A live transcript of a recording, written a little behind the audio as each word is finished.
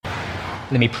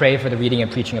Let me pray for the reading and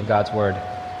preaching of God's Word.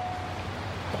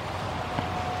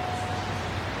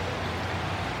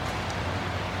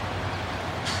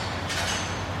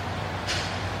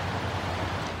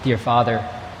 Dear Father,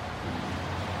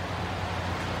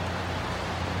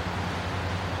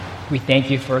 we thank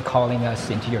you for calling us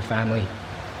into your family.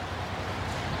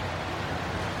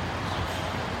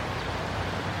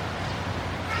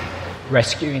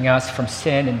 Rescuing us from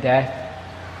sin and death,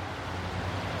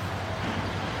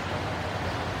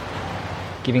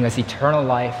 giving us eternal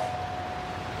life,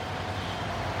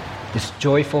 this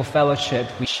joyful fellowship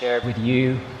we share with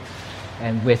you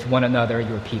and with one another,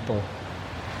 your people.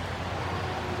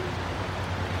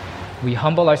 We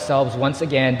humble ourselves once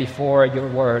again before your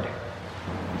word.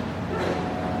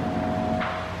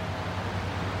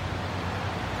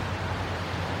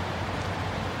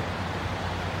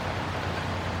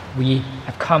 We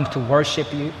have come to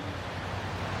worship you,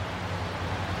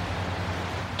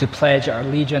 to pledge our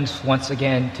allegiance once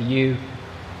again to you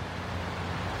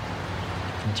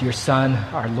and to your Son,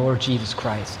 our Lord Jesus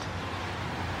Christ.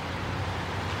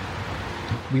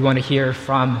 We want to hear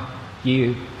from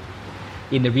you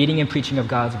in the reading and preaching of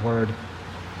God's Word,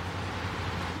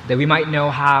 that we might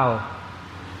know how,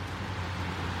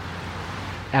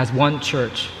 as one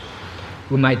church,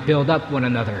 we might build up one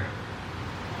another.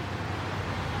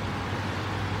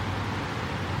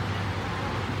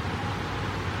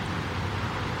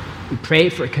 We pray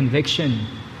for conviction,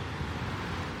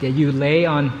 that you lay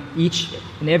on each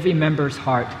and every member's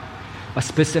heart a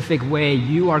specific way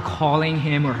you are calling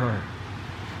him or her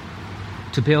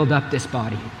to build up this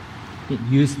body,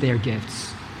 use their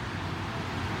gifts.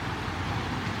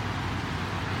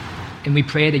 And we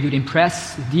pray that you'd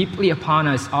impress deeply upon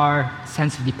us our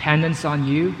sense of dependence on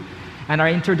you and our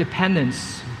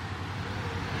interdependence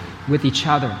with each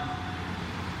other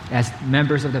as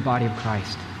members of the body of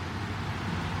Christ.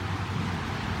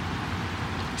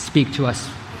 Speak to us.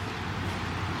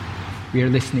 We are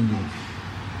listening to you.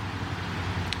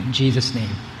 In Jesus' name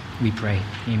we pray.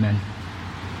 Amen.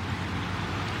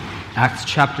 Acts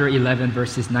chapter 11,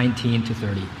 verses 19 to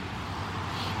 30.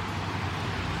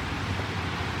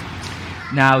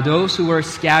 Now those who were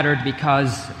scattered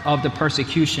because of the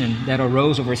persecution that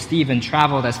arose over Stephen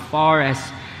traveled as far as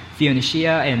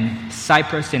Phoenicia and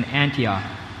Cyprus and Antioch,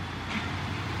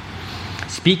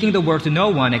 speaking the word to no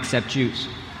one except Jews.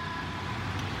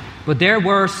 But there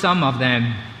were some of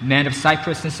them, men of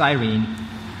Cyprus and Cyrene,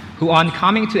 who on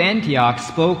coming to Antioch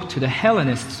spoke to the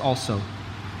Hellenists also,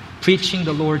 preaching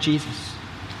the Lord Jesus.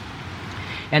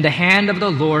 And the hand of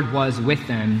the Lord was with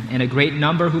them, and a great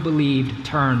number who believed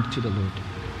turned to the Lord.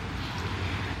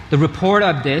 The report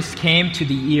of this came to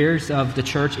the ears of the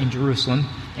church in Jerusalem,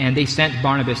 and they sent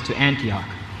Barnabas to Antioch.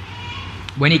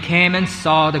 When he came and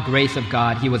saw the grace of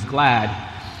God, he was glad,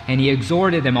 and he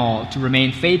exhorted them all to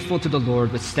remain faithful to the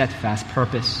Lord with steadfast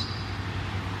purpose.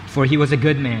 For he was a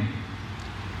good man,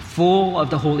 full of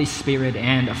the Holy Spirit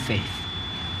and of faith.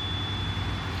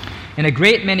 And a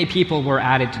great many people were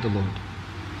added to the Lord.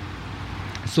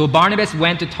 So Barnabas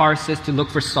went to Tarsus to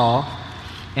look for Saul,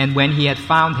 and when he had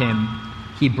found him,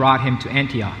 he brought him to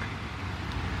Antioch.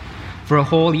 For a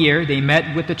whole year they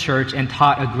met with the church and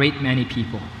taught a great many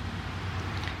people.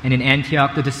 And in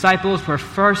Antioch the disciples were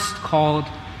first called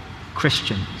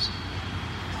Christians.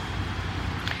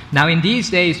 Now in these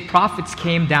days prophets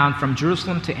came down from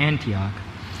Jerusalem to Antioch,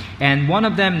 and one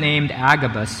of them named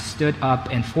Agabus stood up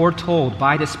and foretold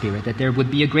by the Spirit that there would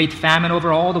be a great famine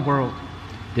over all the world.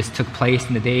 This took place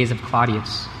in the days of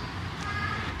Claudius.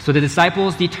 So the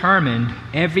disciples determined,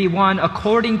 everyone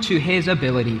according to his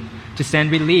ability, to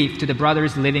send relief to the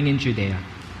brothers living in Judea.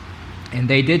 And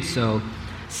they did so,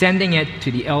 sending it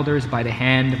to the elders by the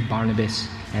hand of Barnabas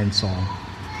and Saul.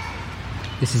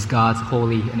 This is God's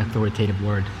holy and authoritative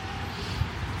word.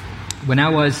 When I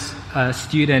was a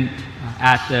student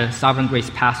at the Sovereign Grace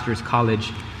Pastors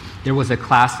College, there was a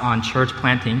class on church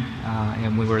planting,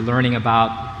 and we were learning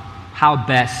about how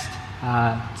best,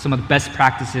 some of the best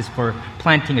practices for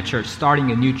planting a church, starting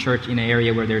a new church in an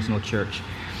area where there's no church.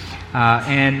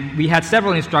 And we had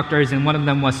several instructors, and one of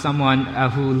them was someone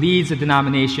who leads a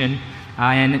denomination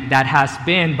and that has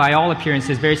been, by all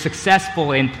appearances, very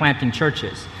successful in planting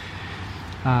churches.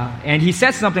 And he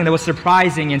said something that was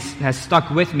surprising and has stuck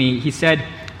with me. He said,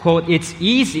 quote, "It's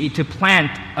easy to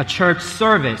plant a church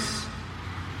service,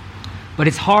 but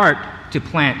it's hard to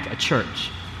plant a church."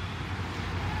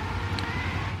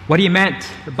 What he meant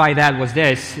by that was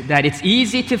this, that it's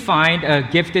easy to find a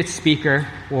gifted speaker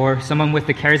or someone with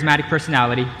a charismatic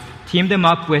personality, team them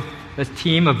up with a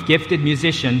team of gifted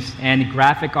musicians and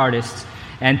graphic artists,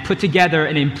 and put together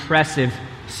an impressive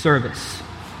service.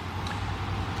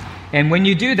 And when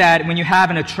you do that, when you have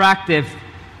an attractive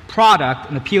product,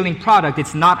 an appealing product,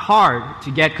 it's not hard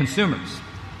to get consumers.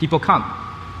 People come.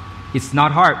 It's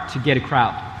not hard to get a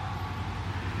crowd.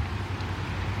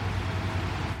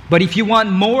 But if you want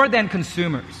more than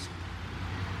consumers,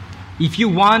 if you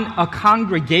want a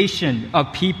congregation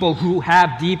of people who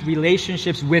have deep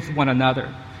relationships with one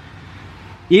another,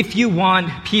 if you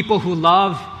want people who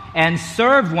love and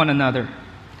serve one another,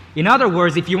 in other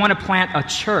words, if you want to plant a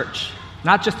church,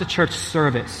 not just a church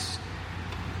service,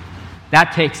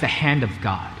 that takes the hand of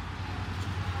God.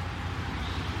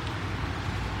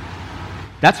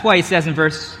 That's why it says in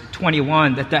verse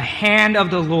 21 that the hand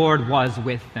of the Lord was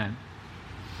with them.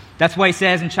 That's why it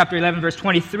says in chapter 11, verse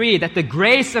 23, that the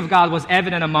grace of God was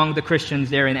evident among the Christians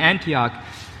there in Antioch.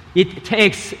 It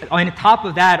takes, on top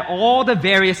of that, all the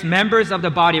various members of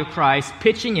the body of Christ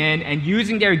pitching in and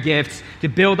using their gifts to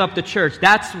build up the church.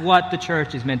 That's what the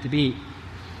church is meant to be.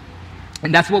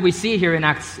 And that's what we see here in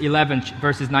Acts 11,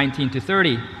 verses 19 to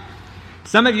 30.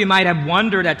 Some of you might have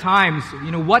wondered at times,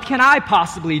 what can I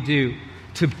possibly do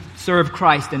to serve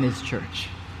Christ in His church?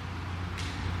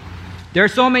 There are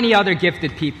so many other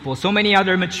gifted people, so many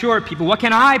other mature people. What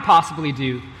can I possibly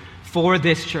do for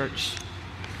this church?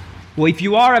 Well, if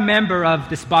you are a member of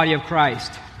this body of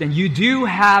Christ, then you do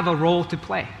have a role to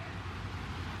play.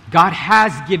 God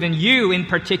has given you, in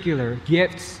particular,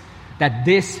 gifts that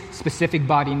this specific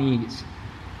body needs.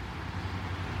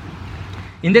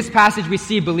 In this passage, we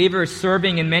see believers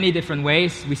serving in many different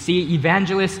ways. We see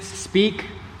evangelists speak.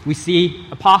 We see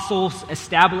apostles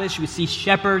establish. We see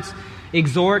shepherds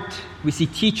exhort. We see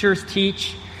teachers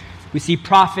teach. We see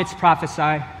prophets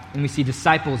prophesy. And we see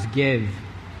disciples give.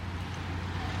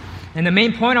 And the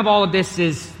main point of all of this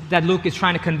is that Luke is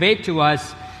trying to convey to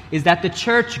us is that the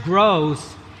church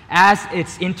grows as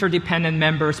its interdependent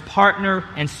members partner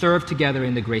and serve together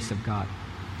in the grace of God.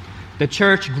 The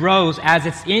church grows as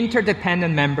its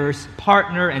interdependent members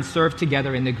partner and serve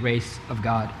together in the grace of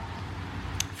God.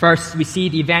 First, we see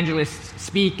the evangelists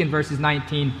speak in verses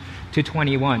 19 to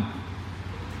 21.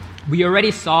 We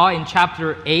already saw in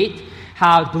chapter 8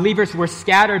 how believers were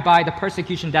scattered by the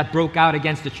persecution that broke out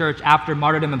against the church after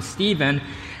martyrdom of Stephen,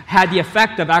 had the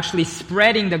effect of actually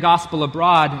spreading the gospel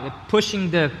abroad,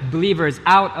 pushing the believers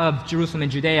out of Jerusalem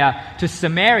and Judea to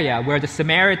Samaria, where the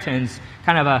Samaritans,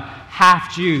 kind of a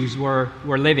half-Jews, were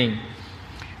living.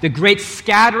 The great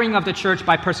scattering of the church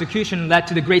by persecution led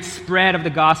to the great spread of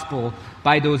the gospel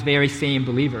by those very same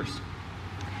believers.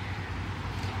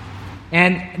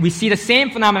 And we see the same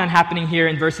phenomenon happening here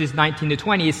in verses 19 to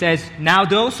 20. It says, "Now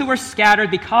those who were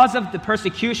scattered because of the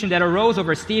persecution that arose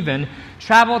over Stephen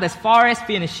traveled as far as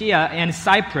Phoenicia and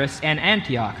Cyprus and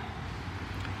Antioch,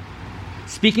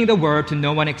 speaking the word to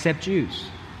no one except Jews.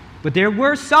 But there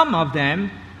were some of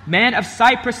them, men of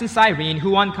Cyprus and Cyrene,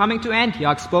 who on coming to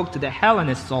Antioch spoke to the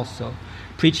Hellenists also,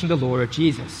 preaching the Lord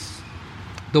Jesus."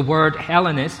 The word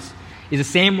Hellenists is the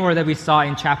same word that we saw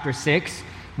in chapter 6,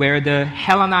 where the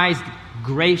Hellenized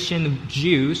Grecian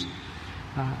Jews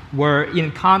were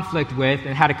in conflict with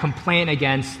and had a complaint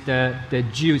against the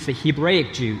Jews, the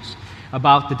Hebraic Jews,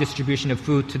 about the distribution of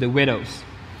food to the widows.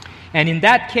 And in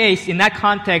that case, in that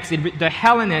context, the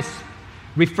Hellenists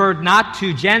referred not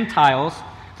to Gentiles,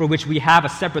 for which we have a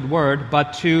separate word,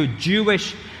 but to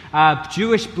Jewish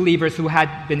believers who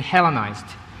had been Hellenized,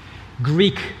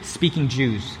 Greek-speaking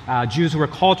Jews, Jews who were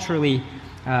culturally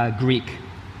Greek,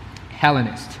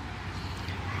 Hellenist.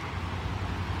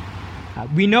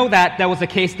 We know that was the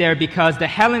case there because the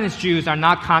Hellenist Jews are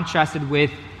not contrasted with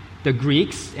the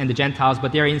Greeks and the Gentiles,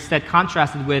 but they're instead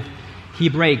contrasted with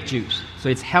Hebraic Jews. So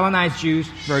it's Hellenized Jews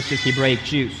versus Hebraic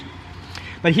Jews.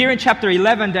 But here in chapter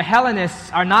 11, the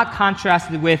Hellenists are not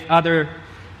contrasted with other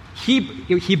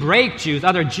Hebraic Jews,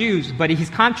 other Jews, but he's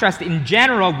contrasted in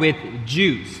general with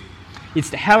Jews. It's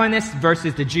the Hellenists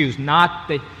versus the Jews, not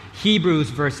the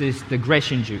Hebrews versus the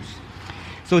Grecian Jews.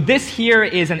 So this here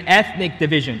is an ethnic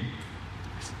division.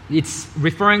 It's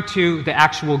referring to the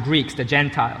actual Greeks, the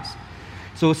Gentiles.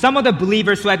 So some of the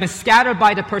believers who had been scattered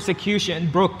by the persecution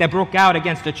that broke out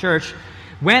against the church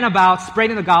went about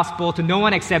spreading the gospel to no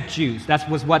one except Jews. That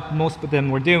was what most of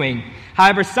them were doing.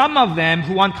 However, some of them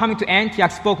who on coming to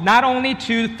Antioch spoke not only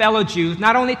to fellow Jews,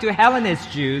 not only to Hellenist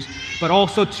Jews, but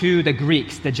also to the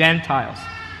Greeks, the Gentiles.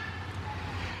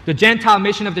 The Gentile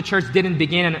mission of the church didn't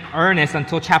begin in earnest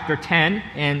until chapter 10,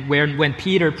 and when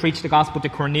Peter preached the gospel to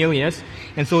Cornelius.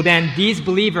 And so then these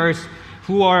believers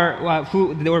who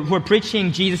were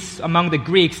preaching Jesus among the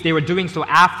Greeks, they were doing so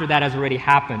after that has already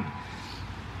happened.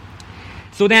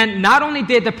 So then not only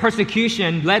did the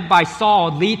persecution led by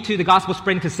Saul lead to the gospel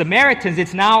spreading to Samaritans,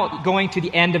 it's now going to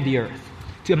the end of the earth,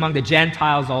 to among the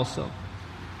Gentiles also.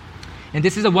 And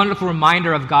this is a wonderful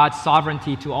reminder of God's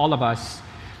sovereignty to all of us.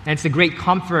 And it's a great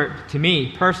comfort to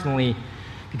me personally,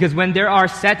 because when there are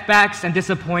setbacks and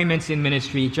disappointments in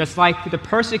ministry, just like the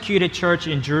persecuted church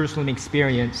in Jerusalem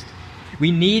experienced,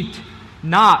 we need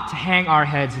not to hang our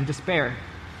heads in despair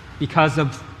because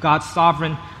of God's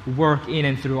sovereign work in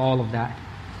and through all of that.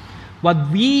 What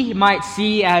we might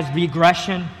see as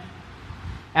regression,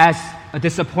 as a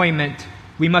disappointment,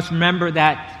 we must remember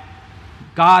that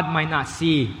God might not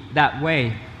see that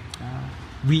way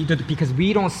because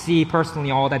we don't see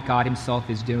personally all that God Himself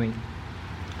is doing.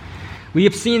 We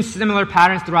have seen similar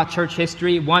patterns throughout church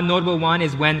history. One notable one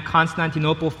is when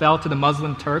Constantinople fell to the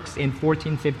Muslim Turks in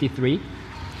 1453.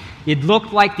 It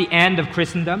looked like the end of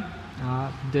Christendom.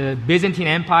 The Byzantine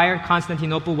Empire,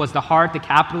 Constantinople was the heart, the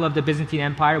capital of the Byzantine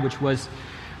Empire, which was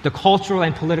the cultural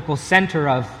and political center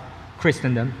of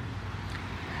Christendom.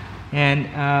 And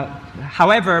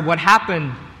however, what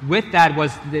happened with that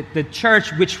was the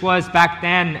church, which was back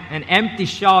then an empty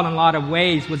shell in a lot of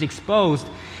ways, was exposed.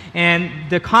 And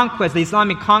the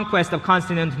Islamic conquest of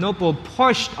Constantinople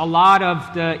pushed a lot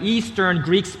of the Eastern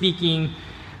Greek-speaking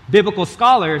biblical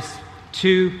scholars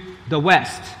to the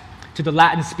West, to the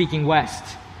Latin-speaking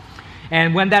West.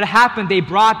 And when that happened, they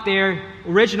brought their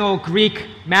original Greek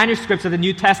manuscripts of the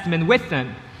New Testament with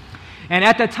them. And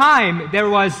at the time, there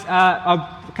was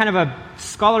a kind of a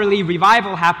scholarly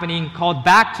revival happening called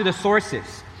Back to the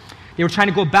Sources. They were trying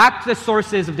to go back to the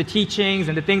sources of the teachings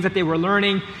and the things that they were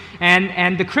learning.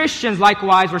 And the Christians,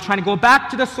 likewise, were trying to go back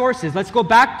to the sources. Let's go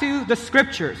back to the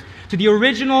Scriptures, to the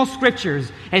original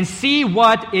Scriptures, and see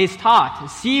what is taught,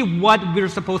 see what we're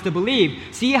supposed to believe,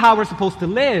 see how we're supposed to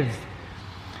live.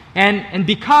 And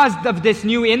because of this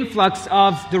new influx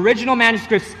of the original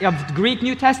manuscripts of the Greek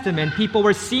New Testament, people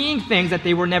were seeing things that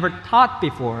they were never taught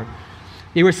before.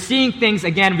 They were seeing things,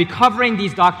 again, recovering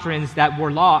these doctrines that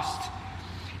were lost.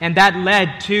 And that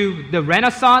led to the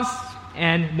Renaissance,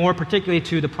 and more particularly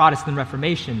to the Protestant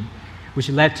Reformation, which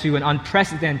led to an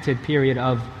unprecedented period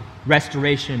of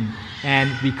restoration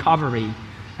and recovery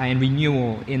and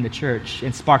renewal in the church,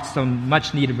 and sparked some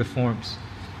much-needed reforms.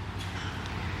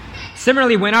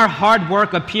 Similarly, when our hard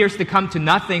work appears to come to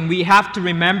nothing, we have to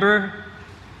remember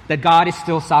that God is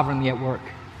still sovereignly at work.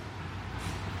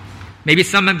 Maybe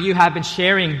some of you have been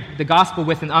sharing the gospel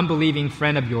with an unbelieving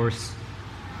friend of yours.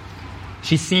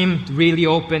 She seemed really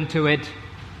open to it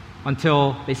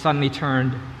until they suddenly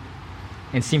turned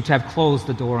and seemed to have closed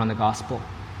the door on the gospel.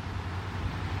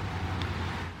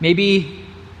 Maybe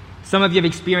some of you have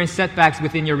experienced setbacks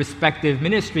within your respective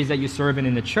ministries that you serve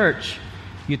in the church.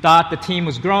 You thought the team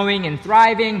was growing and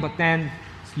thriving, but then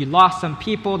you lost some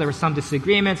people, there were some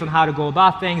disagreements on how to go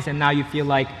about things, and now you feel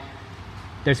like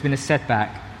there's been a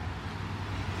setback.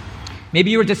 Maybe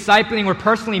you were discipling or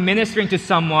personally ministering to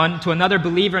someone, to another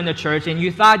believer in the church, and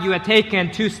you thought you had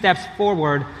taken 2 steps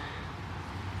forward,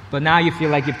 but now you feel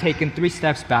like you've taken 3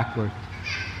 steps backward.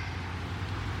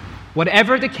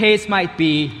 Whatever the case might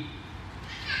be,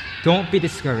 don't be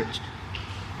discouraged.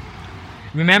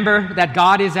 Remember that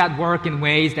God is at work in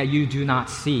ways that you do not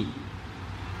see.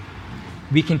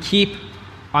 We can keep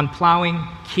on plowing,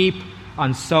 keep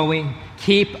on sowing,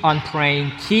 keep on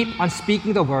praying, keep on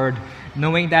speaking the word,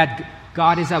 knowing that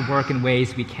God is at work in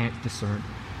ways we can't discern.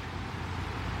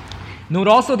 Note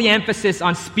also the emphasis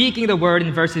on speaking the word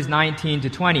in verses 19 to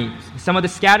 20. Some of the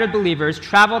scattered believers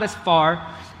traveled as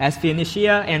far as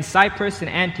Phoenicia and Cyprus and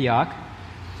Antioch,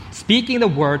 speaking the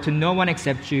word to no one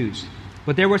except Jews.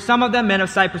 But there were some of the men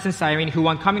of Cyprus and Cyrene who,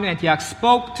 on coming to Antioch,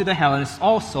 spoke to the Hellenists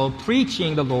also,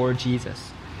 preaching the Lord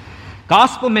Jesus.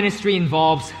 Gospel ministry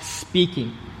involves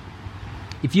speaking.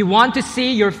 If you want to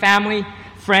see your family,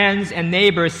 friends, and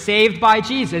neighbors saved by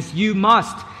Jesus, you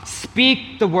must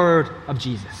speak the word of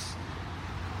Jesus.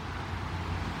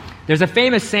 There's a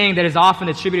famous saying that is often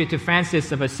attributed to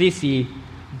Francis of Assisi. It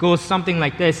goes something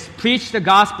like this: preach the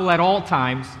gospel at all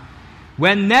times.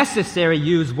 When necessary,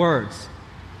 use words.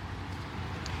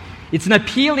 It's an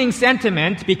appealing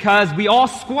sentiment because we all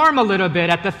squirm a little bit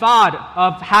at the thought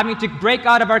of having to break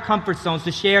out of our comfort zones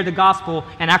to share the gospel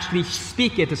and actually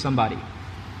speak it to somebody.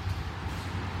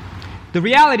 The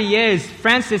reality is,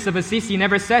 Francis of Assisi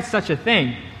never said such a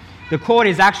thing. The quote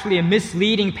is actually a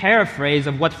misleading paraphrase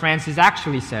of what Francis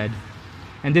actually said.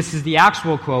 And this is the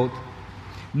actual quote: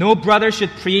 "No brother should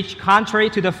preach contrary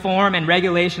to the form and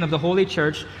regulation of the Holy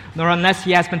Church, nor unless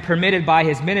he has been permitted by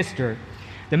his minister.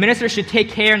 The minister should take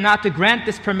care not to grant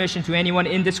this permission to anyone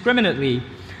indiscriminately.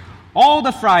 All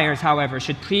the friars, however,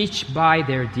 should preach by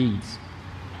their deeds."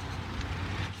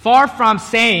 Far from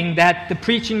saying that the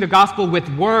preaching the gospel with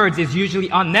words is usually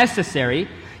unnecessary,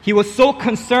 he was so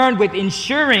concerned with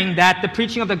ensuring that the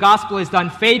preaching of the gospel is done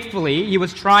faithfully. He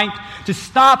was trying to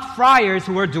stop friars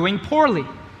who were doing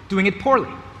it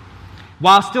poorly,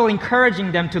 while still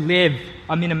encouraging them to live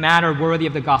in a manner worthy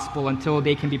of the gospel until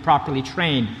they can be properly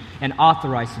trained and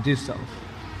authorized to do so.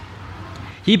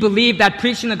 He believed that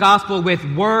preaching the gospel with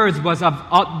words was of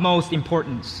utmost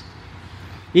importance.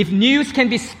 If news can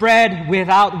be spread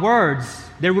without words,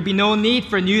 there will be no need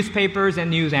for newspapers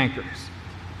and news anchors.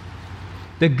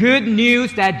 The good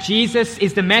news that Jesus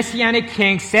is the Messianic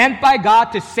King sent by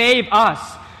God to save us,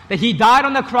 that He died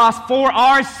on the cross for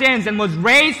our sins and was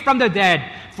raised from the dead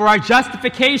for our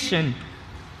justification,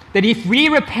 that if we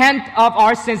repent of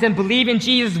our sins and believe in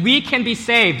Jesus, we can be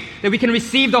saved, that we can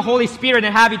receive the Holy Spirit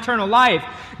and have eternal life.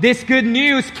 This good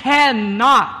news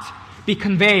cannot be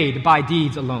conveyed by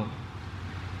deeds alone.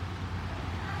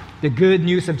 The good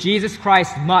news of Jesus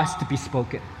Christ must be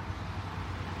spoken.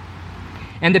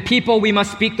 And the people we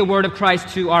must speak the word of Christ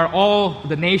to are all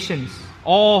the nations,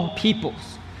 all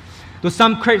peoples. Though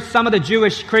some of the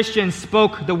Jewish Christians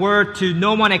spoke the word to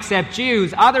no one except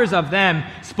Jews, others of them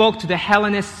spoke to the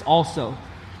Hellenists also.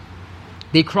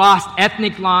 They crossed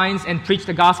ethnic lines and preached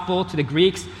the gospel to the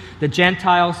Greeks, the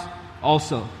Gentiles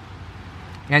also.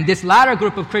 And this latter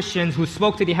group of Christians who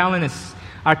spoke to the Hellenists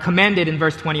are commended in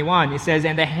verse 21. It says,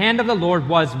 "And the hand of the Lord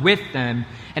was with them,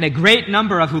 and a great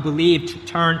number of who believed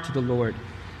turned to the Lord."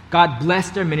 God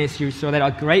blessed their ministry so that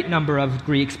a great number of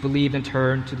Greeks believed and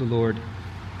turned to the Lord.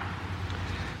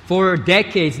 For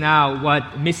decades now,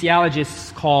 what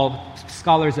missiologists call,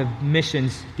 scholars of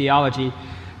missions theology,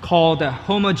 call the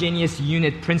homogeneous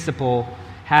unit principle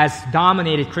has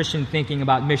dominated Christian thinking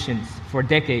about missions for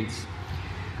decades.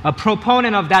 A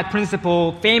proponent of that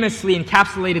principle famously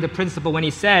encapsulated the principle when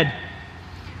he said,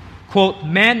 quote,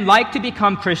 "Men like to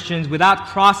become Christians without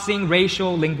crossing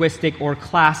racial, linguistic, or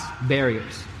class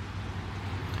barriers."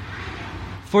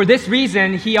 For this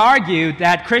reason, he argued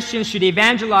that Christians should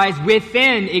evangelize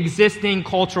within existing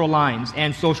cultural lines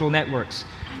and social networks,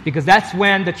 because that's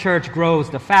when the church grows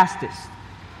the fastest.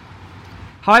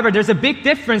 However, there's a big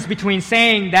difference between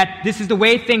saying that this is the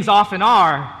way things often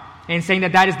are and saying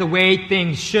that that is the way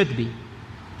things should be.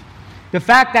 The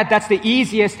fact that that's the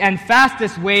easiest and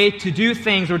fastest way to do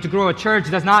things or to grow a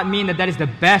church does not mean that that is the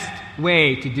best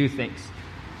way to do things.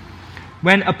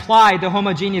 When applied, the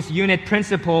homogeneous unit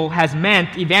principle has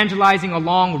meant evangelizing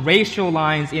along racial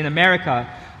lines in America,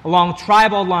 along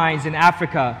tribal lines in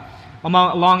Africa,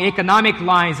 along economic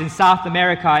lines in South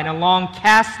America, and along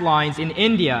caste lines in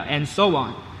India, and so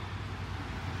on.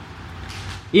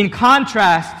 In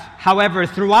contrast, however,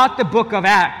 throughout the book of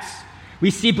Acts, we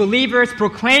see believers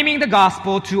proclaiming the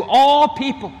gospel to all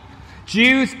people,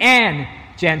 Jews and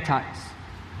Gentiles,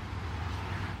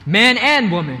 men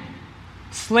and women,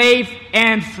 slave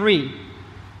and free,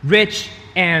 rich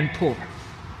and poor,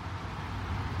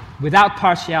 without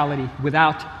partiality,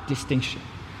 without distinction.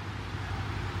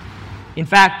 In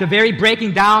fact, the very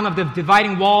breaking down of the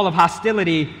dividing wall of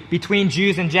hostility between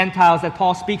Jews and Gentiles that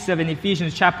Paul speaks of in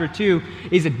Ephesians chapter 2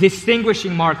 is a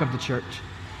distinguishing mark of the church.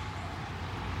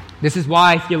 This is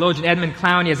why theologian Edmund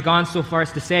Clowney has gone so far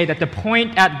as to say that the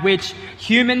point at which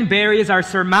human barriers are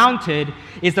surmounted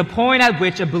is the point at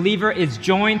which a believer is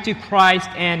joined to Christ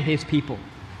and His people.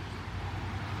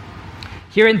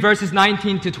 Here in verses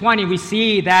 19 to 20, we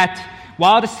see that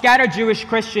while the scattered Jewish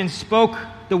Christians spoke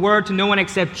the word to no one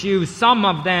except Jews, some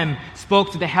of them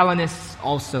spoke to the Hellenists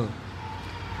also.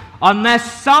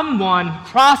 Unless someone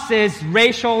crosses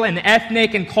racial and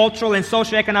ethnic and cultural and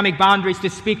socioeconomic boundaries to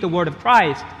speak the word of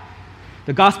Christ,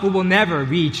 the gospel will never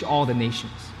reach all the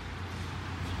nations.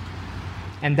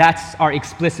 And that's our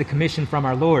explicit commission from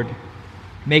our Lord.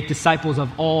 Make disciples of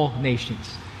all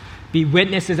nations. Be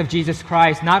witnesses of Jesus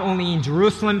Christ, not only in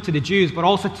Jerusalem to the Jews, but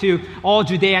also to all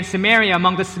Judea and Samaria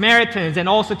among the Samaritans, and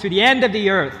also to the end of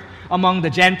the earth among the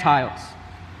Gentiles.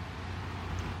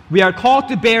 We are called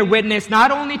to bear witness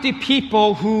not only to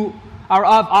people who are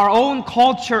of our own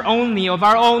culture only, of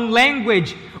our own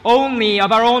language only,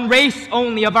 of our own race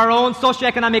only, of our own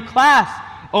socioeconomic class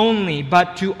only,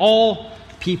 but to all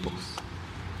peoples.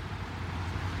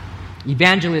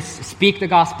 Evangelists speak the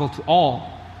gospel to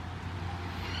all.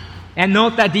 And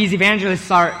note that these evangelists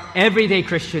are everyday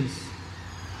Christians.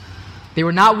 They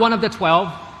were not one of the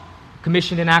 12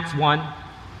 commissioned in Acts 1.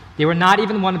 They were not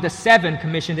even one of the 7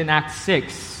 commissioned in Acts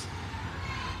 6.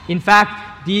 In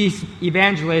fact, these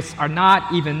evangelists are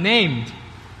not even named.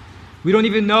 We don't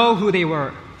even know who they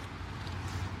were.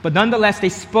 But nonetheless, they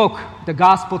spoke the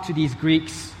gospel to these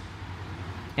Greeks,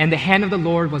 and the hand of the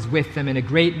Lord was with them, and a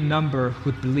great number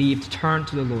who believed turned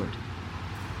to the Lord.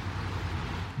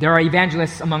 There are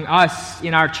evangelists among us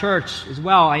in our church as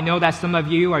well. I know that some of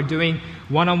you are doing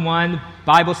one-on-one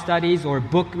Bible studies or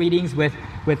book readings with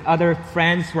with other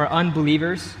friends who are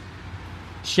unbelievers,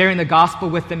 sharing the gospel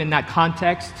with them in that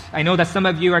context. I know that some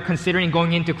of you are considering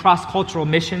going into cross-cultural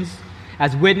missions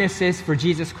as witnesses for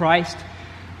Jesus Christ.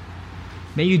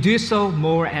 May you do so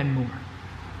more and more.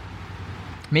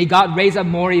 May God raise up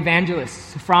more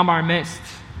evangelists from our midst.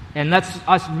 And let's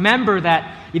us remember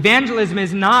that evangelism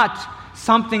is not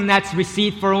something that's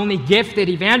received for only gifted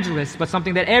evangelists, but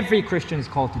something that every Christian is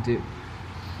called to do.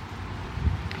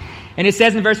 And it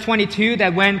says in verse 22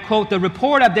 that when, quote, the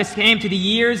report of this came to the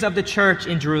ears of the church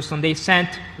in Jerusalem, they sent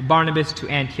Barnabas to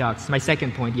Antioch. It's my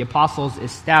second point, the apostles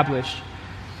established.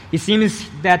 It seems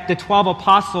that the 12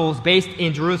 apostles based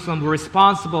in Jerusalem were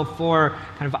responsible for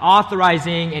kind of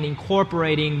authorizing and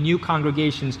incorporating new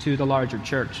congregations to the larger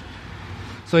church.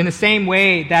 So in the same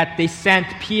way that they sent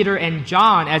Peter and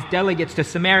John as delegates to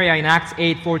Samaria in Acts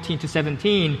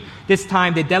 8:14-17, this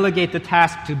time they delegate the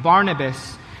task to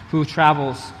Barnabas, who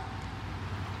travels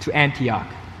to Antioch.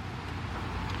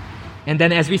 And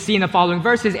then as we see in the following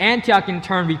verses, Antioch in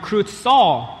turn recruits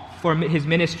Saul for his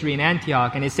ministry in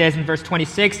Antioch. And it says in verse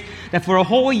 26 that for a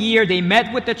whole year they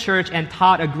met with the church and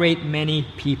taught a great many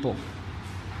people.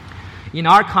 In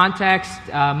our context,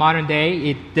 modern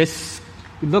day, this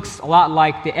looks a lot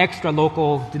like the extra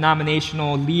local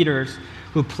denominational leaders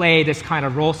who play this kind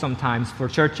of role sometimes for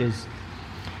churches.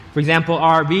 For example,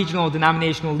 our regional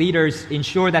denominational leaders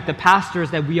ensure that the pastors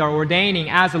that we are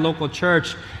ordaining as a local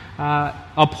church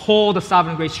uphold the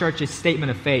Sovereign Grace Church's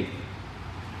statement of faith.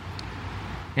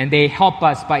 And they help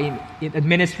us by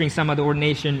administering some of the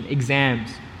ordination exams.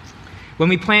 When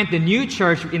we plant the new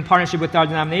church in partnership with our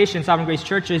denomination, Sovereign Grace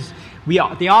Churches,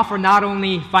 they offer not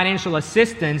only financial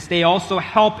assistance, they also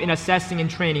help in assessing and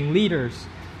training leaders.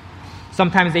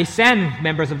 Sometimes they send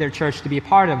members of their church to be a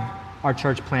part of our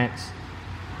church plants.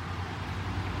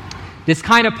 This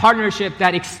kind of partnership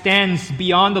that extends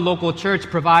beyond the local church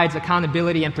provides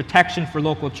accountability and protection for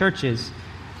local churches.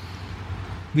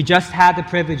 We just had the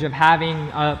privilege of having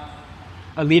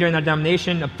a leader in our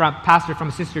denomination, a pastor from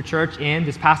a sister church in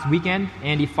this past weekend,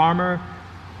 Andy Farmer,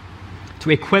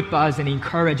 to equip us and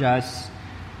encourage us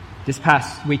this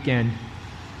past weekend.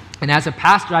 And as a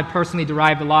pastor, I personally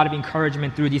derived a lot of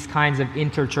encouragement through these kinds of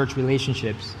inter-church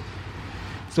relationships.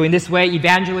 So in this way,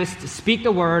 evangelists speak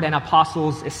the word and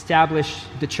apostles establish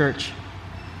the church.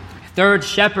 Third,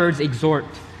 shepherds exhort.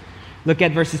 Look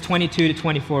at verses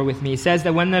 22-24 with me. It says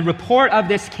that when the report of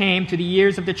this came to the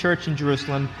ears of the church in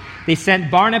Jerusalem, they sent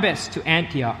Barnabas to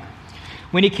Antioch.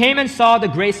 When he came and saw the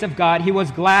grace of God, he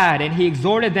was glad, and he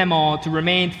exhorted them all to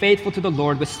remain faithful to the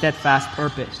Lord with steadfast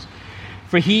purpose.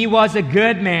 For he was a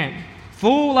good man,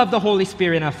 full of the Holy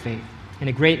Spirit and of faith, and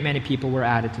a great many people were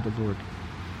added to the Lord.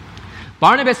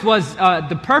 Barnabas was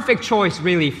the perfect choice,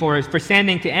 really, for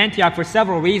sending to Antioch for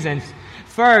several reasons.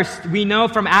 First, we know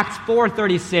from Acts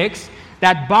 4:36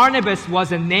 that Barnabas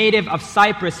was a native of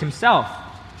Cyprus himself.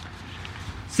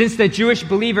 Since the Jewish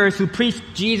believers who preached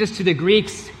Jesus to the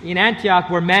Greeks in Antioch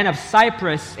were men of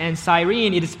Cyprus and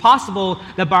Cyrene, it is possible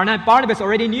that Barnabas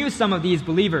already knew some of these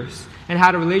believers and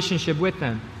had a relationship with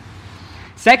them.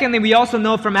 Secondly, we also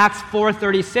know from Acts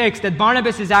 4:36 that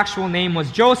Barnabas' actual name was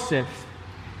Joseph,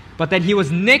 but that he was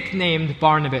nicknamed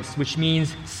Barnabas, which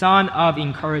means son of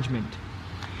encouragement.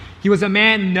 He was a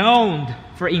man known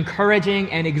for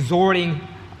encouraging and exhorting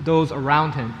those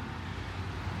around him.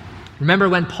 Remember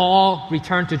when Paul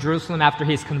returned to Jerusalem after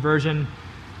his conversion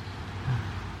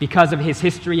because of his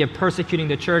history of persecuting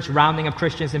the church, rounding up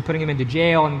Christians and putting them into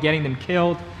jail and getting them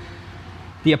killed?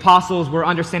 The apostles were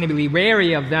understandably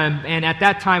wary of them, and at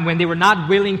that time when they were not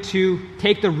willing to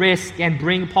take the risk and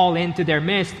bring Paul into their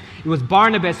midst, it was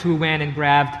Barnabas who went and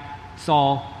grabbed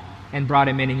Saul and brought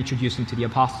him in and introduced him to the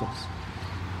apostles.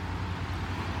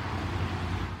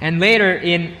 And later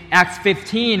in Acts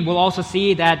 15, we'll also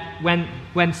see that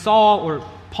when Saul, or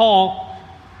Paul,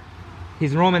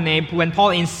 his Roman name, when Paul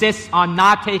insists on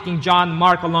not taking John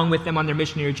Mark along with them on their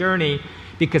missionary journey,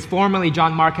 because formerly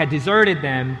John Mark had deserted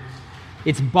them,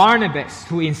 it's Barnabas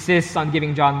who insists on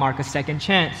giving John Mark a second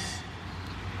chance.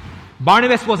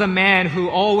 Barnabas was a man who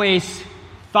always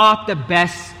thought the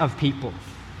best of people.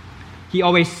 He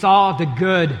always saw the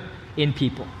good in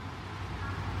people.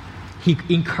 He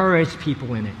encouraged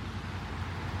people in it.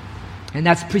 And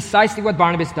that's precisely what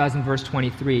Barnabas does in verse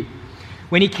 23.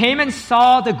 When he came and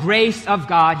saw the grace of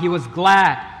God, he was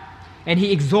glad, and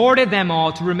he exhorted them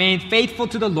all to remain faithful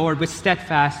to the Lord with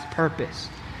steadfast purpose.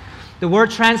 The word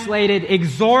translated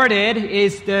exhorted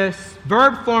is the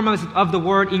verb form of the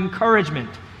word encouragement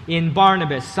in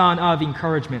Barnabas, son of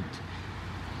encouragement.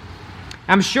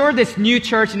 I'm sure this new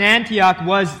church in Antioch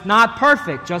was not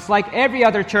perfect, just like every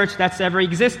other church that's ever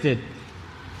existed.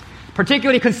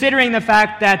 particularly considering the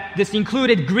fact that this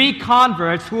included Greek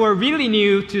converts who were really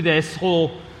new to this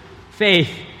whole faith,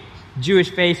 Jewish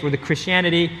faith or the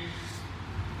Christianity.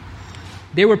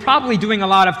 They were probably doing a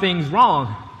lot of things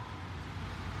wrong.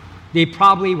 They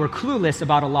probably were clueless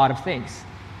about a lot of things.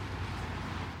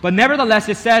 But nevertheless,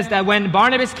 it says that when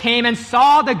Barnabas came and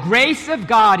saw the grace of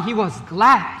God, he was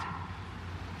glad.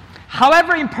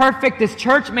 However imperfect this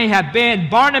church may have been,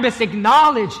 Barnabas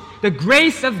acknowledged the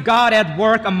grace of God at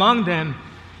work among them.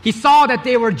 He saw that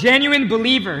they were genuine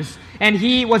believers, and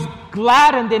he was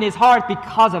gladdened in his heart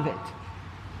because of it.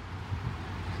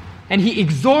 And he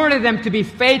exhorted them to be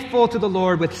faithful to the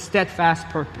Lord with steadfast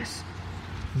purpose.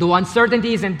 Though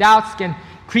uncertainties and doubts can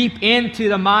creep into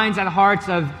the minds and hearts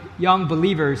of young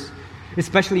believers,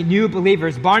 especially new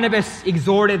believers, Barnabas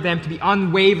exhorted them to be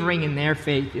unwavering in their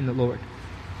faith in the Lord.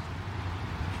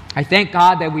 I thank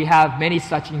God that we have many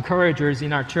such encouragers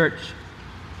in our church.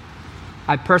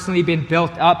 I've personally been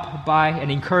built up by and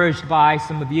encouraged by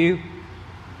some of you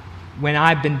when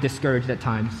I've been discouraged at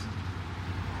times.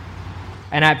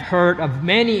 And I've heard of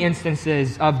many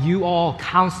instances of you all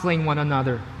counseling one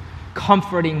another,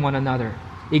 comforting one another,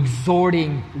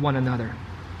 exhorting one another.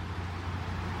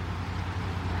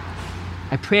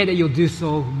 I pray that you'll do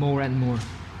so more and more,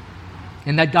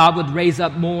 and that God would raise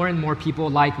up more and more people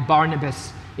like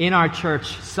Barnabas in our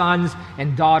church, sons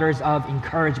and daughters of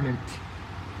encouragement.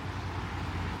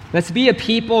 Let's be a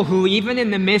people who, even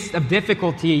in the midst of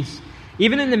difficulties,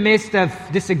 even in the midst of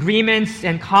disagreements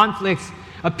and conflicts,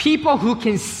 a people who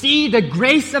can see the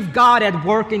grace of God at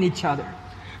work in each other,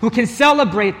 who can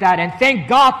celebrate that and thank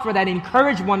God for that,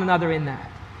 encourage one another in that.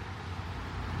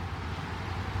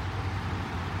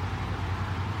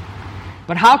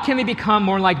 But how can we become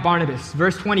more like Barnabas?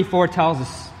 Verse 24 tells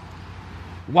us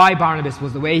why Barnabas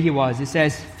was the way he was. It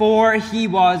says, "For he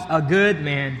was a good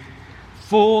man,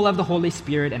 full of the Holy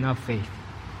Spirit and of faith."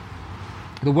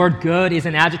 The word good is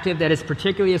an adjective that is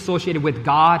particularly associated with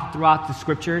God throughout the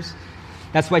Scriptures.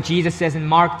 That's why Jesus says in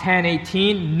Mark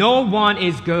 10:18, "No one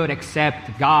is good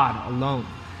except God alone."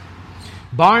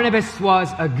 Barnabas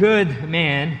was a good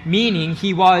man, meaning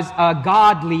he was a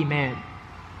godly man.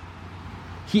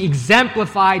 He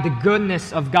exemplified the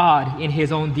goodness of God in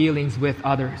his own dealings with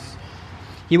others.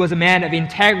 He was a man of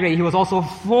integrity. He was also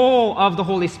full of the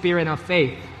Holy Spirit and of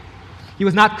faith. He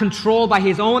was not controlled by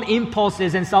his own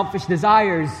impulses and selfish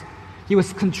desires. He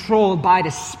was controlled by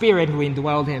the Spirit who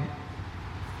indwelled him.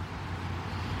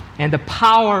 And the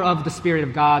power of the Spirit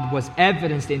of God was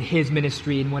evidenced in his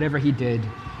ministry in whatever he did.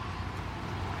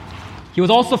 He was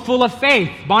also full of faith.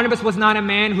 Barnabas was not a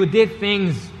man who did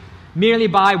things merely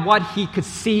by what he could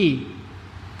see,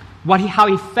 how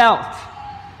he felt.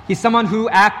 He's someone who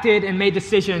acted and made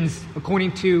decisions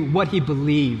according to what he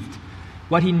believed,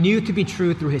 what he knew to be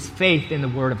true through his faith in the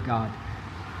Word of God.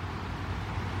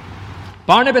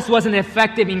 Barnabas was an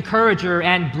effective encourager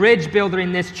and bridge builder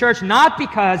in this church, not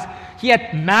because he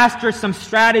had mastered some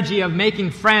strategy of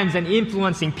making friends and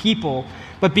influencing people,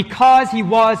 but because he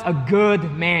was a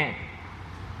good man.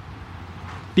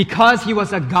 Because he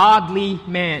was a godly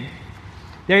man.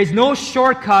 There is no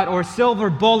shortcut or silver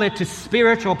bullet to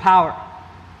spiritual power.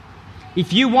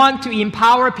 If you want to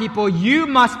empower people, you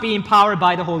must be empowered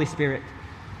by the Holy Spirit.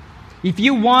 If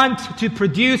you want to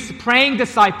produce praying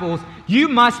disciples, you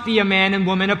must be a man and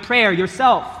woman of prayer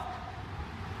yourself.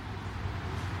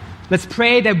 Let's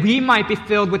pray that we might be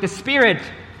filled with the Spirit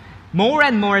more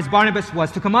and more as Barnabas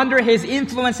was, to come under his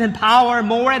influence and power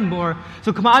more and more,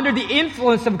 to come under the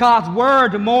influence of God's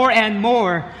Word more and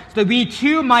more, so that we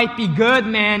too might be good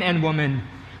men and women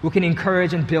who can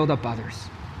encourage and build up others.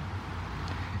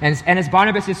 And as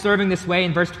Barnabas is serving this way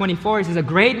in verse 24, he says, "A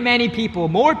great many people,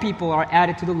 more people are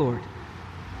added to the Lord."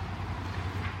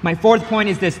 My fourth point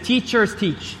is this: teachers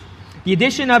teach. The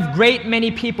addition of great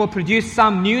many people produced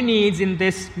some new needs in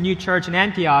this new church in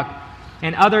Antioch,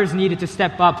 and others needed to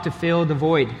step up to fill the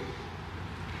void.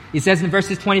 It says in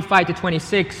verses 25 to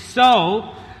 26, "So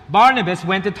Barnabas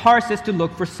went to Tarsus to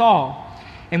look for Saul,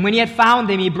 and when he had found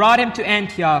him, he brought him to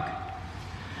Antioch.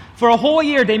 For a whole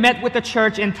year they met with the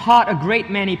church and taught a great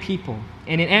many people.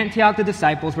 And in Antioch the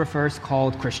disciples were first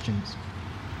called Christians."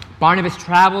 Barnabas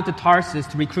traveled to Tarsus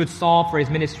to recruit Saul for his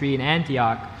ministry in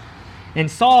Antioch. And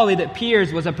Saul, it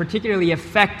appears, was a particularly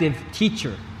effective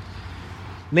teacher.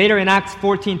 Later in Acts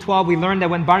 14:12, we learn that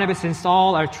when Barnabas and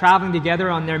Saul are traveling together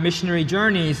on their missionary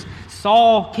journeys,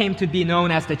 Saul came to be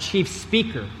known as the chief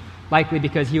speaker, likely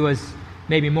because he was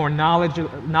maybe more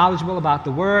knowledgeable about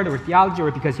the Word or theology,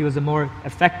 or because he was a more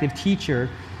effective teacher.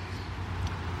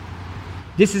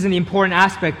 This is an important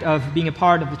aspect of being a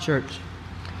part of the church.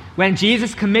 When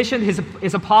Jesus commissioned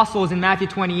his apostles in Matthew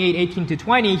 28, 18 to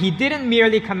 20, he didn't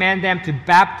merely command them to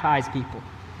baptize people.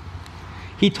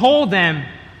 He told them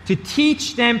to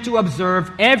teach them to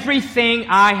observe everything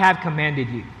I have commanded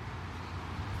you.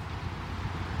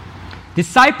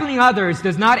 Discipling others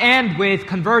does not end with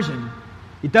conversion.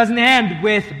 It doesn't end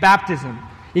with baptism.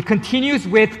 It continues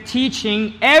with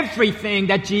teaching everything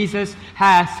that Jesus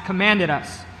has commanded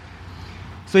us.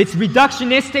 So it's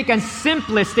reductionistic and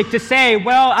simplistic to say,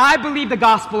 well, I believe the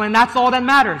gospel and that's all that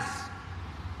matters.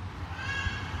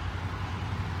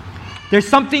 There's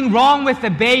something wrong with the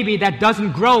baby that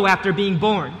doesn't grow after being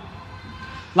born.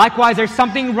 Likewise, there's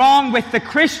something wrong with the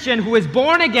Christian who is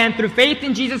born again through faith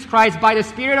in Jesus Christ by the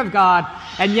Spirit of God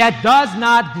and yet does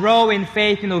not grow in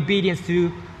faith and obedience to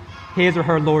his or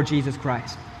her Lord Jesus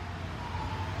Christ.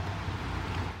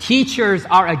 Teachers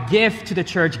are a gift to the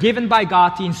church given by God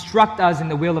to instruct us in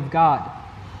the will of God.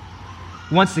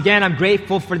 Once again, I'm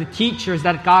grateful for the teachers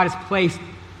that God has placed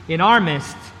in our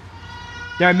midst.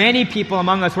 There are many people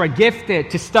among us who are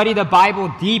gifted to study the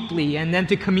Bible deeply and then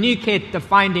to communicate the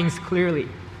findings clearly.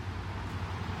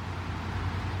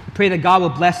 I pray that God will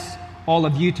bless all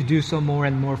of you to do so more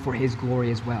and more for His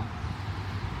glory as well.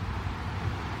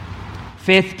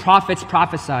 Fifth, prophets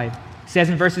prophesied. It says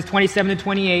in verses 27 to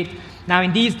 28, "Now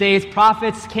in these days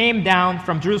prophets came down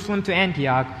from Jerusalem to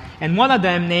Antioch, and one of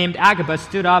them, named Agabus,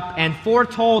 stood up and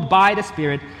foretold by the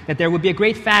Spirit that there would be a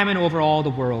great famine over all the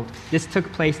world." This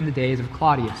took place in the days of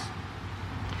Claudius.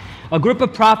 A group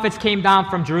of prophets came down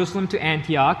from Jerusalem to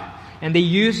Antioch, and they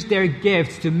used their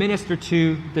gifts to minister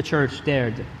to the church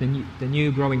there, the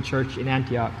new growing church in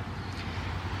Antioch.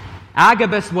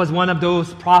 Agabus was one of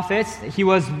those prophets. He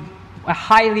was a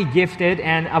highly gifted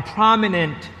and a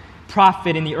prominent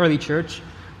prophet in the early church.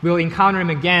 We'll encounter him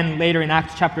again later in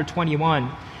Acts chapter 21.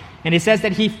 And it says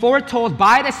that he foretold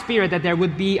by the Spirit that there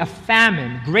would be a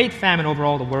famine, great famine over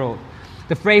all the world.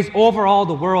 The phrase "over all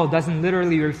the world" doesn't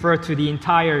literally refer to the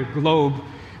entire globe,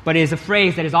 but it is a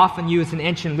phrase that is often used in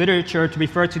ancient literature to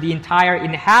refer to the entire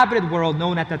inhabited world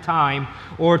known at the time,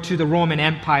 or to the Roman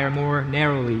Empire more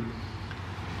narrowly.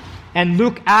 And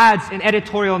Luke adds an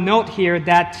editorial note here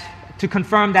that to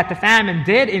confirm that the famine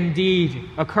did indeed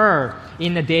occur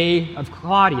in the days of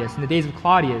Claudius,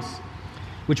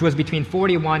 which was between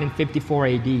 41 and 54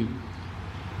 AD.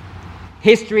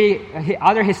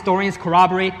 Other historians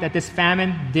corroborate that this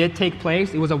famine did take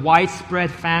place. It was a widespread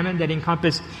famine that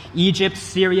encompassed Egypt,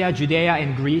 Syria, Judea,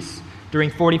 and Greece during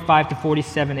 45 to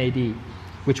 47 AD,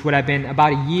 which would have been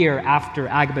about a year after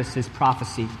Agabus'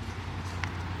 prophecy.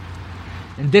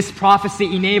 And this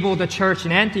prophecy enabled the church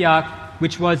in Antioch,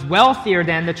 which was wealthier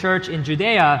than the church in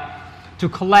Judea, to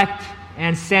collect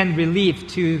and send relief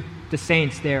to the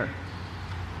saints there,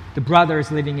 the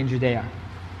brothers living in Judea.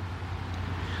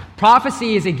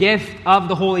 Prophecy is a gift of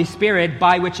the Holy Spirit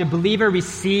by which a believer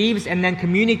receives and then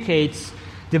communicates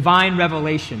divine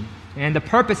revelation. And the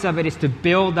purpose of it is to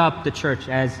build up the church,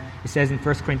 as it says in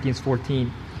 1 Corinthians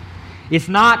 14.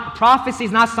 Prophecy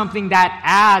is not something that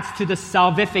adds to the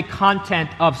salvific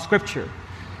content of Scripture.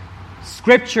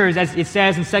 Scriptures, as it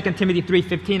says in 2 Timothy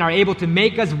 3:15, are able to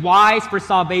make us wise for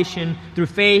salvation through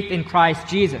faith in Christ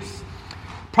Jesus.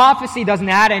 Prophecy doesn't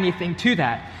add anything to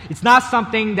that. It's not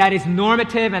something that is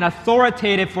normative and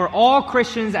authoritative for all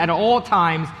Christians at all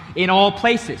times, in all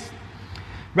places.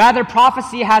 Rather,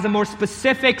 prophecy has a more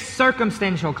specific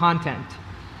circumstantial content.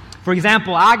 For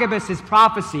example, Agabus'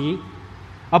 prophecy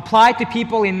applied to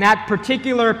people in that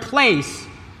particular place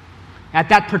at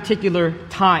that particular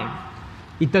time.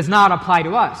 It does not apply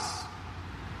to us.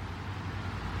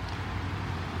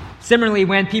 Similarly,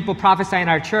 when people prophesy in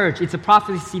our church, it's a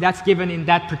prophecy that's given in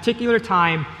that particular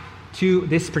time to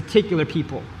this particular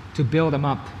people to build them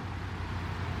up.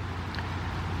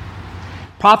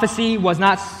 Prophecy was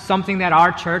not something that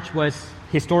our church was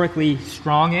historically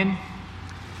strong in,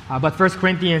 but 1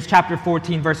 Corinthians chapter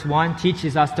 14, verse 1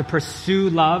 teaches us to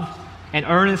pursue love and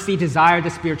earnestly desire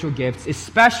the spiritual gifts,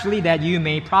 especially that you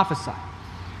may prophesy.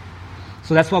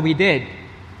 So that's what we did.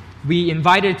 We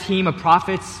invited a team of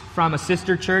prophets from a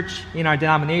sister church in our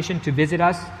denomination to visit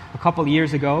us a couple of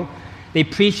years ago. They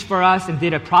preached for us and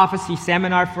did a prophecy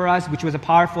seminar for us, which was a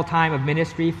powerful time of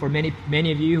ministry for many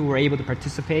of you who were able to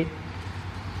participate.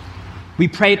 We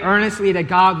prayed earnestly that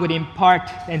God would impart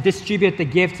and distribute the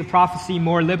gifts of prophecy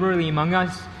more liberally among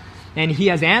us, and He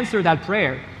has answered that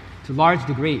prayer to a large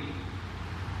degree.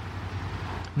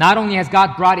 Not only has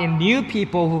God brought in new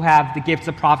people who have the gifts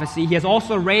of prophecy, He has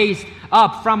also raised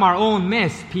up from our own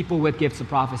midst people with gifts of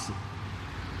prophecy.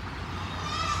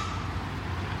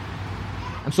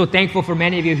 I'm so thankful for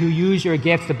many of you who use your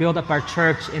gifts to build up our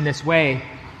church in this way.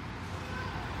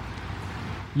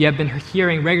 You have been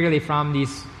hearing regularly from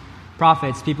these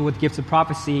prophets, people with gifts of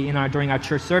prophecy during our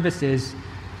church services.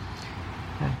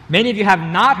 Many of you have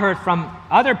not heard from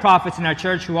other prophets in our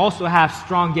church who also have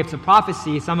strong gifts of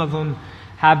prophecy. Some of them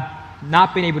have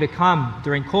not been able to come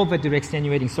during COVID due to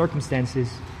extenuating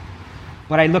circumstances.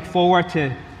 But I look forward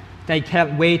to, I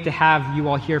can't wait to have you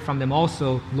all hear from them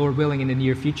also, Lord willing, in the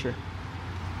near future.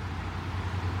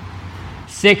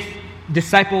 Sixth,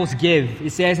 disciples give.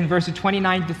 It says in verses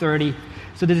 29 to 30,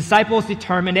 so the disciples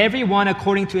determined, every one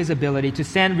according to his ability, to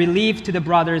send relief to the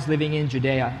brothers living in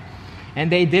Judea.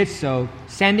 And they did so,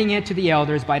 sending it to the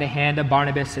elders by the hand of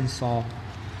Barnabas and Saul.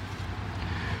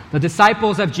 The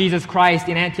disciples of Jesus Christ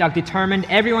in Antioch determined,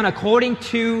 everyone according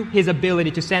to his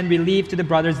ability, to send relief to the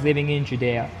brothers living in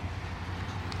Judea.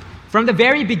 From the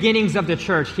very beginnings of the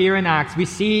church here in Acts, we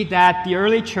see that the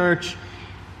early church,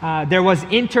 there was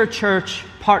inter-church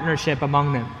partnership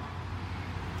among them.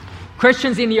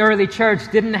 Christians in the early church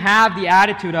didn't have the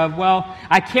attitude of, well,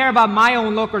 I care about my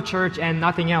own local church and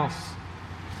nothing else.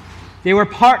 They were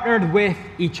partnered with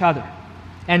each other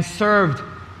and served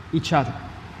each other.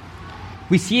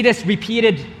 We see this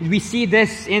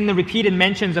in the repeated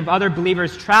mentions of other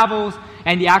believers' travels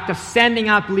and the act of sending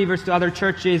out believers to other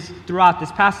churches throughout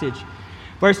this passage.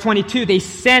 Verse 22, they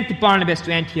sent Barnabas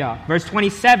to Antioch. Verse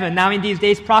 27, now in these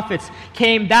days prophets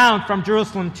came down from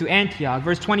Jerusalem to Antioch.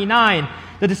 Verse 29,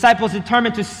 the disciples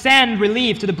determined to send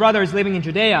relief to the brothers living in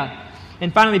Judea.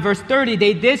 And finally, verse 30,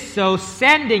 they did so,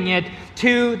 sending it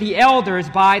to the elders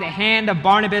by the hand of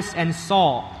Barnabas and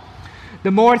Saul. The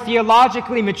more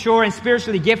theologically mature and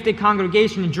spiritually gifted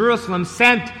congregation in Jerusalem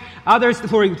sent others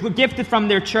who were gifted from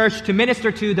their church to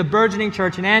minister to the burgeoning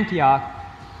church in Antioch.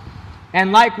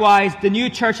 And likewise, the new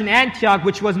church in Antioch,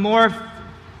 which was more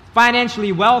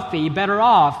financially wealthy, better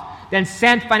off, then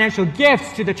sent financial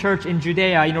gifts to the church in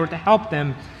Judea in order to help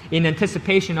them in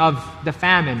anticipation of the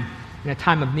famine in a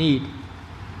time of need.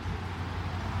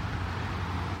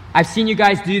 I've seen you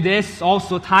guys do this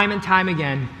also time and time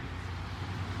again.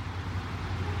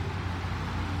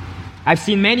 I've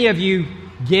seen many of you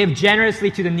give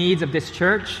generously to the needs of this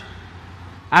church.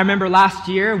 I remember last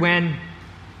year when,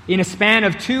 in a span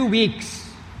of 2 weeks,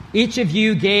 each of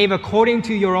you gave according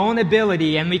to your own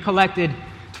ability, and we collected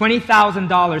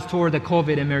 $20,000 toward the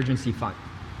COVID emergency fund,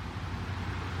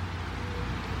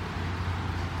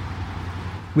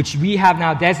 which we have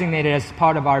now designated as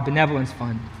part of our benevolence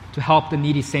fund to help the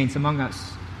needy saints among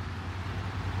us.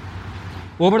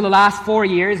 Over the last 4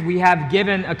 years, we have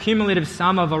given a cumulative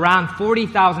sum of around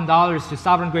 $40,000 to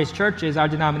Sovereign Grace Churches, our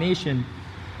denomination,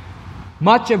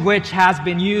 much of which has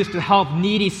been used to help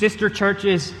needy sister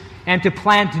churches and to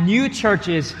plant new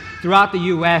churches throughout the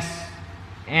U.S.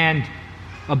 and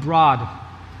abroad.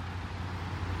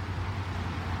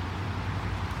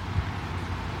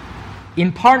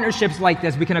 In partnerships like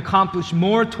this, we can accomplish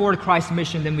more toward Christ's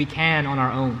mission than we can on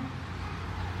our own.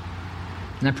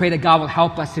 And I pray that God will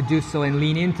help us to do so and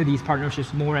lean into these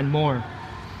partnerships more and more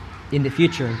in the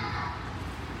future.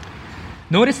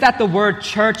 Notice that the word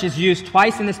church is used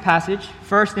twice in this passage.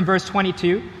 First in verse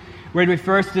 22, where it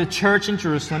refers to the church in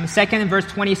Jerusalem. Second in verse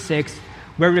 26,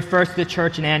 where it refers to the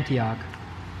church in Antioch.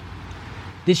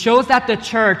 This shows that the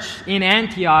church in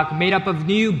Antioch, made up of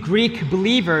new Greek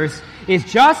believers, is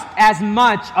just as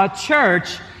much a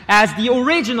church as the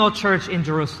original church in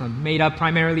Jerusalem, made up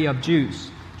primarily of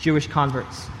Jewish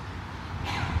converts.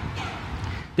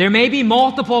 There may be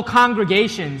multiple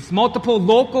congregations, multiple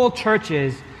local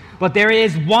churches, but there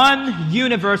is one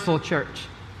universal church.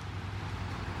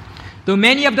 Though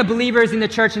many of the believers in the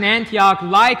church in Antioch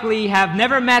likely have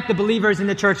never met the believers in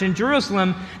the church in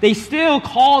Jerusalem, they still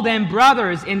call them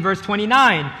brothers in verse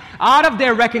 29, out of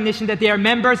their recognition that they are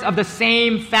members of the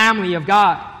same family of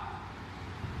God.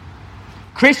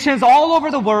 Christians all over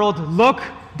the world look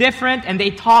different and they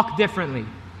talk differently.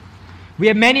 We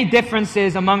have many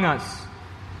differences among us.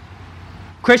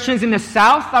 Christians in the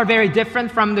South are very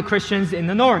different from the Christians in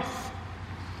the North.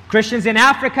 Christians in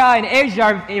Africa and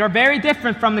Asia are very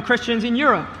different from the Christians in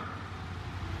Europe.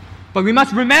 But we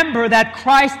must remember that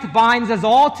Christ binds us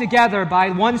all together by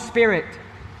one Spirit.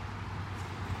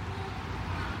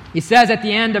 He says at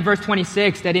the end of verse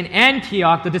 26 that in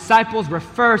Antioch the disciples were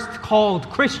first called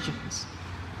Christians.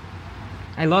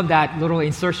 I love that little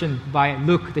insertion by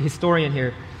Luke, the historian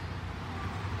here.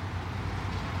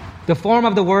 The form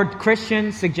of the word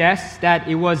Christian suggests that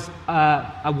it was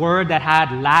a word that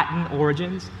had Latin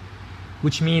origins,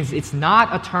 which means it's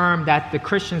not a term that the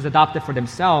Christians adopted for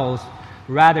themselves.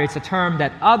 Rather, it's a term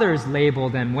that others label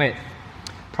them with,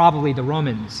 probably the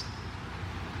Romans.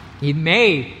 It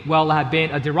may well have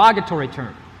been a derogatory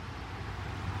term.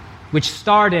 which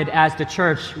started as the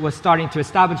church was starting to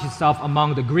establish itself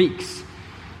among the Greeks.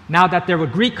 Now that there were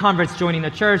Greek converts joining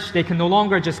the church, they can no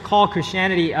longer just call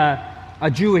Christianity a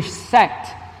Jewish sect.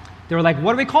 They were like,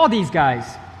 what do we call these guys?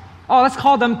 Oh, let's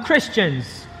call them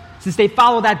Christians, since they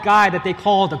follow that guy that they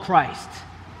call the Christ.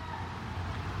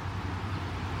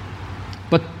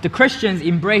 But the Christians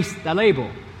embraced the label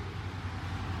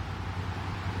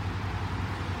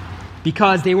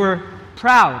because they were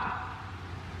proud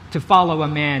to follow a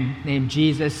man named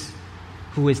Jesus,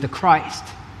 who is the Christ,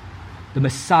 the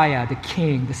Messiah, the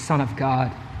King, the Son of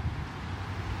God,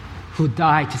 who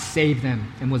died to save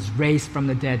them and was raised from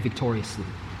the dead victoriously.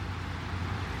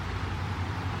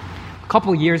 A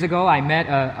couple years ago, I met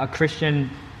a Christian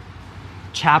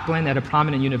chaplain at a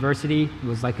prominent university. It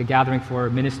was like a gathering for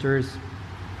ministers.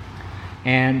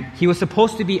 And he was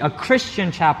supposed to be a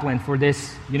Christian chaplain for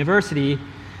this university,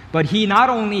 but he not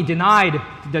only denied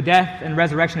the death and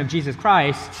resurrection of Jesus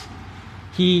Christ,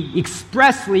 he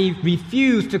expressly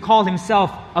refused to call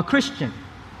himself a Christian.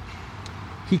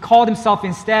 He called himself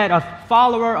instead a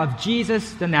follower of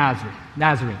Jesus the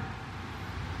Nazarene.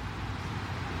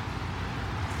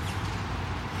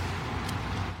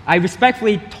 I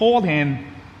respectfully told him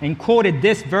and quoted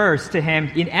this verse to him.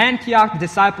 In Antioch, the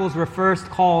disciples were first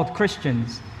called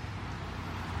Christians.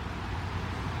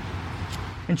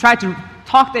 And tried to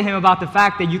talk to him about the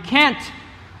fact that you can't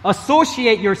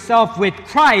associate yourself with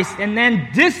Christ and then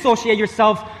dissociate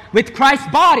yourself with Christ's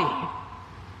body,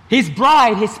 His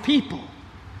bride, His people.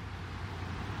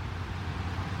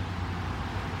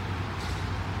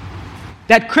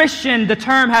 That Christian, the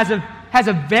term, has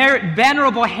a very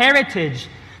venerable heritage.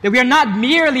 That we are not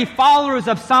merely followers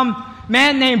of some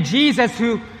man named Jesus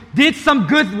who did some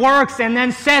good works and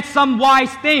then said some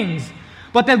wise things,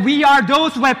 but that we are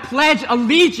those who have pledged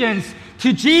allegiance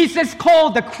to Jesus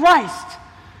called the Christ,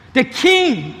 the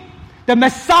King, the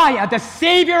Messiah, the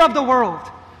Savior of the world.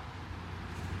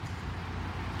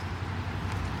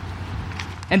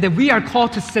 And that we are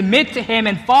called to submit to Him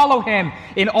and follow Him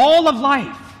in all of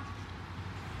life.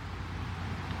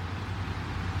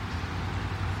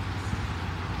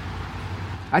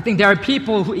 I think there are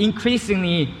people who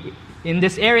increasingly, in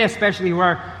this area especially, who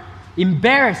are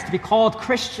embarrassed to be called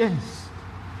Christians,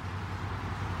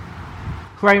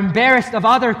 who are embarrassed of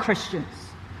other Christians.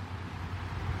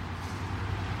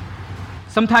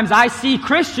 Sometimes I see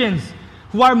Christians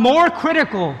who are more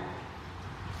critical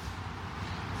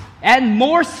and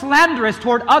more slanderous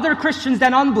toward other Christians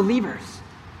than unbelievers.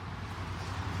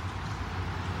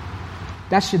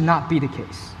 That should not be the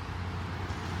case.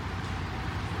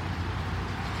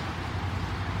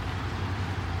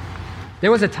 There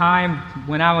was a time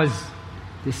when I was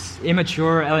this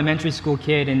immature elementary school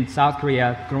kid in South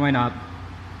Korea growing up.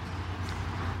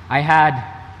 I had,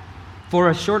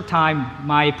 for a short time,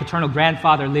 my paternal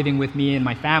grandfather living with me and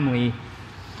my family.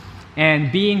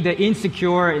 And being the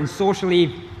insecure and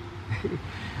socially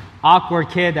awkward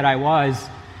kid that I was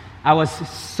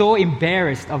so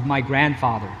embarrassed of my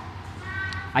grandfather.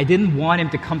 I didn't want him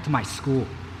to come to my school.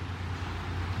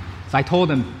 So I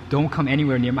told him, don't come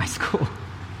anywhere near my school.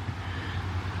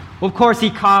 Of course, he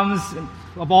comes,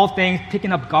 of all things,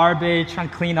 picking up garbage, trying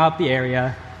to clean up the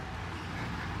area.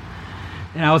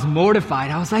 And I was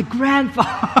mortified. I was like, Grandpa,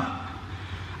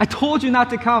 I told you not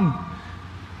to come.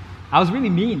 I was really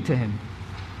mean to him.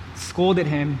 Scolded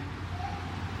him.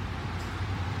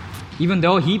 Even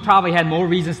though he probably had more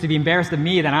reasons to be embarrassed of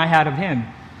me than I had of him.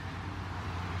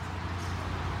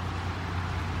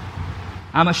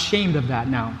 I'm ashamed of that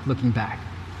now, looking back.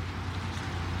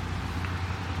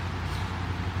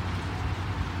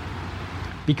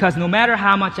 Because no matter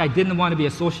how much I didn't want to be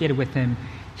associated with him,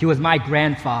 he was my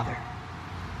grandfather.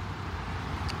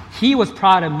 He was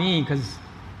proud of me because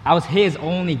I was his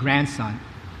only grandson.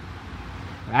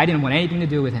 But I didn't want anything to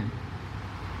do with him.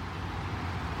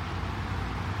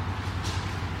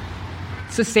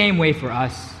 It's the same way for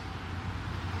us.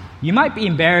 You might be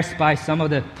embarrassed by some of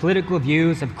the political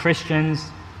views of Christians,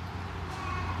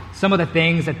 some of the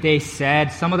things that they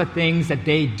said, some of the things that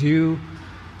they do,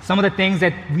 some of the things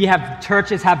that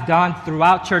churches have done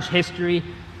throughout church history.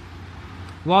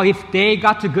 Well, if they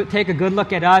got to take a good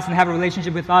look at us and have a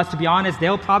relationship with us, to be honest,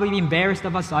 they'll probably be embarrassed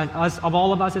of us, of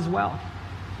all of us as well.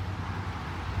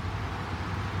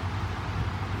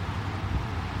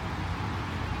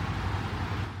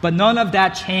 But none of that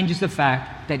changes the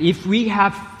fact that if we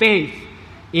have faith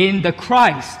in the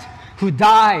Christ who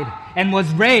died and was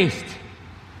raised,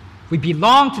 we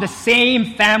belong to the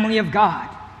same family of God.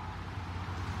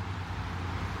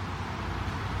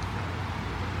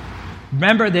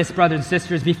 Remember this, brothers and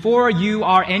sisters, before you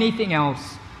are anything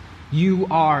else, you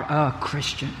are a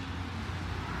Christian.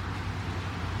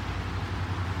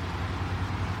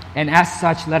 And as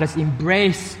such, let us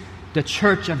embrace the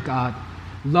church of God,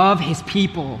 love His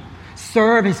people,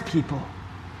 serve His people.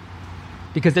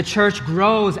 Because the church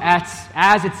grows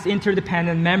as its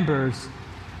interdependent members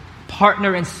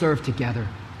partner and serve together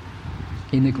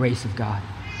in the grace of God.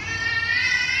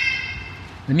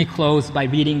 Let me close by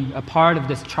reading a part of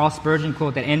this Charles Spurgeon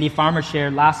quote that Andy Farmer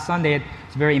shared last Sunday.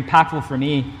 It's very impactful for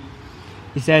me.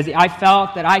 He says, "I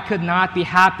felt that I could not be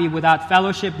happy without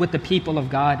fellowship with the people of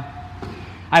God.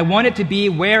 I wanted to be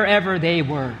wherever they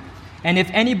were. And if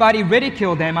anybody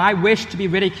ridiculed them, I wished to be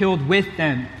ridiculed with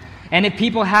them. And if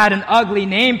people had an ugly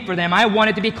name for them, I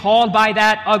wanted to be called by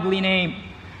that ugly name.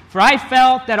 For I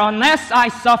felt that unless I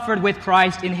suffered with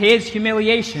Christ in His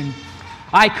humiliation,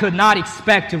 I could not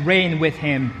expect to reign with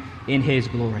Him in His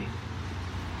glory."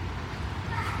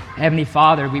 Heavenly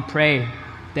Father, we pray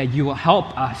that You will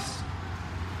help us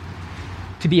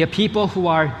to be a people who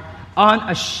are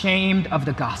unashamed of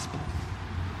the gospel.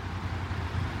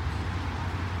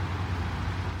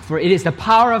 For it is the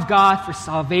power of God for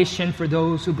salvation for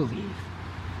those who believe.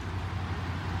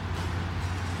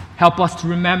 Help us to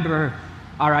remember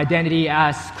our identity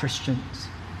as Christians,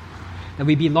 that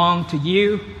we belong to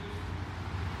You,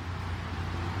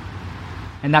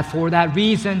 and that for that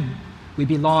reason we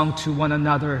belong to one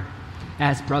another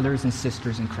as brothers and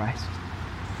sisters in Christ.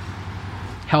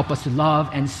 Help us to love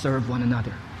and serve one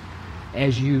another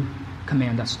as You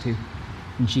command us to.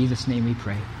 In Jesus' name we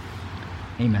pray.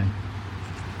 Amen.